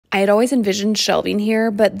I had always envisioned shelving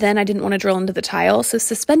here, but then I didn't want to drill into the tile, so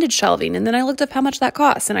suspended shelving, and then I looked up how much that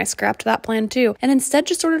costs, and I scrapped that plan too, and instead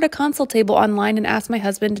just ordered a console table online and asked my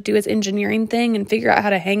husband to do his engineering thing and figure out how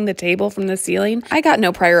to hang the table from the ceiling. I got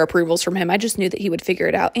no prior approvals from him, I just knew that he would figure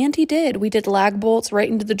it out, and he did. We did lag bolts right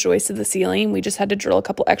into the joists of the ceiling. We just had to drill a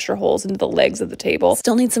couple extra holes into the legs of the table.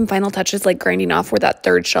 Still need some final touches like grinding off where that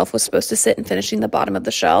third shelf was supposed to sit and finishing the bottom of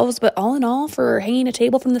the shelves, but all in all, for hanging a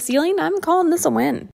table from the ceiling, I'm calling this a win.